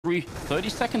every 30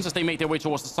 seconds as they make their way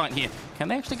towards the site here. Can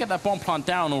they actually get that bomb plant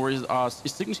down, or is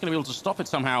Cygnus going to be able to stop it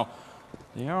somehow?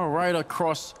 They are right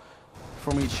across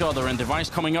from each other, and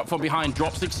Device coming up from behind.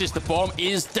 Drops exist. The bomb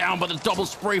is down, but a double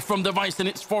spray from Device, and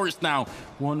it's f0rest now.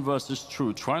 1 versus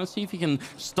True. Trying to see if he can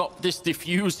stop this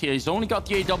defuse here. He's only got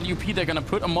the AWP. They're going to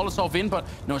put a Molotov in, but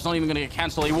no, it's not even going to get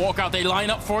cancelled. They walk out. They line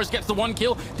up. f0rest gets the 1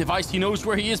 kill. Device, he knows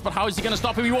where he is, but how is he going to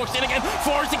stop him? He walks in again.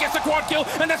 f0rest, he gets a quad kill,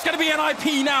 and that's going to be an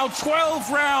NiP now.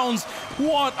 12 rounds.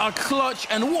 What a clutch,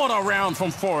 and what a round from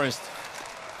f0rest.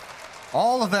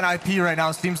 All of that NiP right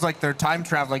now seems like they're time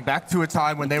traveling back to a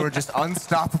time when they were just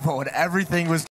unstoppable and everything was